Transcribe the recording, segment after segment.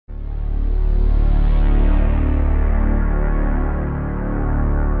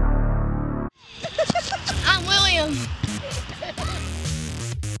him.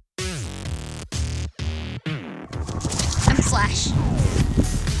 I'm Flash.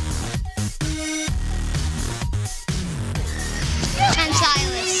 I'm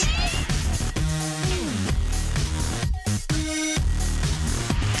Silas.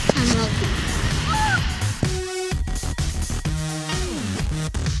 I'm Logan.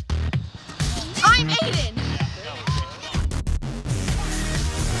 I'm Aiden.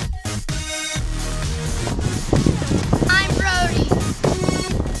 I'm Brody.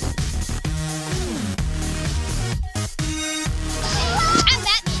 I'm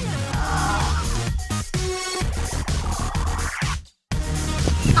Batman.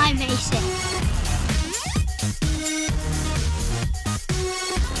 I'm Mason.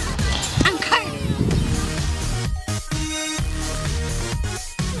 I'm Carter.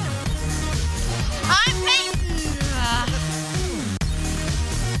 I'm Peyton.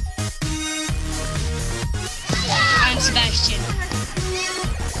 I'm Sebastian.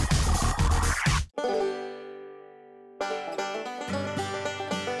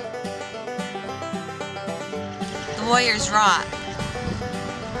 The Warriors rock.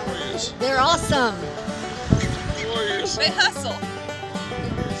 They're awesome. Warriors. They hustle.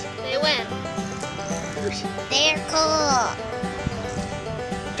 They win. They're cool.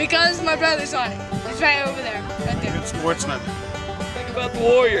 Because my brother's on it. It's right over there. Right there. Good sportsman. Think about the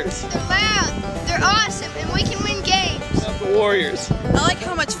Warriors. They're loud. They're awesome, and we can win games. Think about the Warriors. I like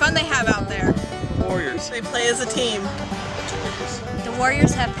how much fun they have out there. Warriors. They play as a team. The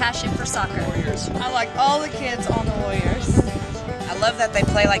Warriors have passion for soccer. Warriors. I like all the kids on the Warriors. I love that they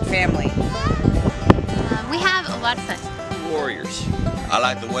play like family. We have a lot of fun. Warriors. I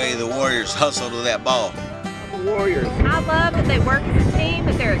like the way the Warriors hustle to that ball. The Warriors. I love that they work as a team,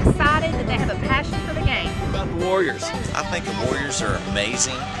 that they're excited, that they have a passion for the game. About the Warriors. I think the Warriors are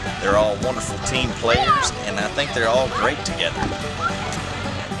amazing. They're all wonderful team players, and I think they're all great together.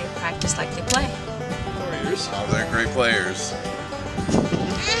 They practice like they play. Warriors. Oh, they're great players.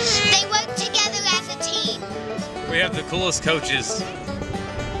 They work together as a team. We have the coolest coaches.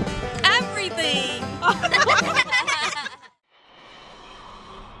 Everything!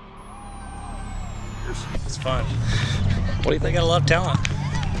 It's fun. What do you think? Got a lot of talent,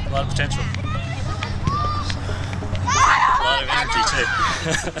 a lot of potential, a lot of energy too.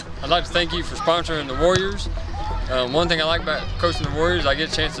 I'd like to thank you for sponsoring the Warriors. One thing I like about coaching the Warriors, I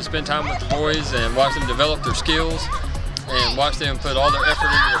get a chance to spend time with the boys and watch them develop their skills and watch them put all their effort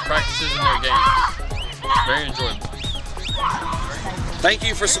into their practices and their games. Very enjoyable. Thank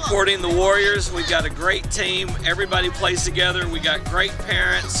you for supporting the Warriors. We've got a great team. Everybody plays together. We got great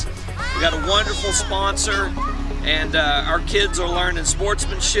parents. We got a wonderful sponsor. And our kids are learning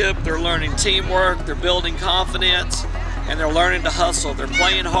sportsmanship. They're learning teamwork. They're building confidence. And they're learning to hustle. They're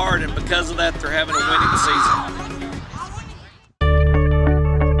playing hard, and because of that, they're having a winning season.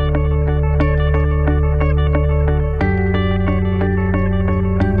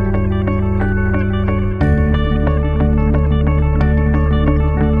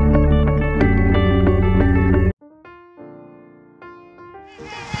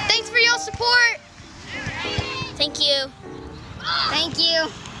 Thanks for your support. Thank you. Thank you.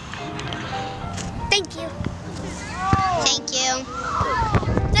 Thank you. Thank you.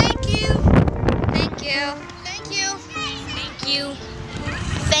 Thank you. Thank you. Thank you. Thank you.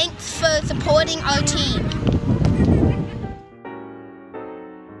 Thanks for supporting our team.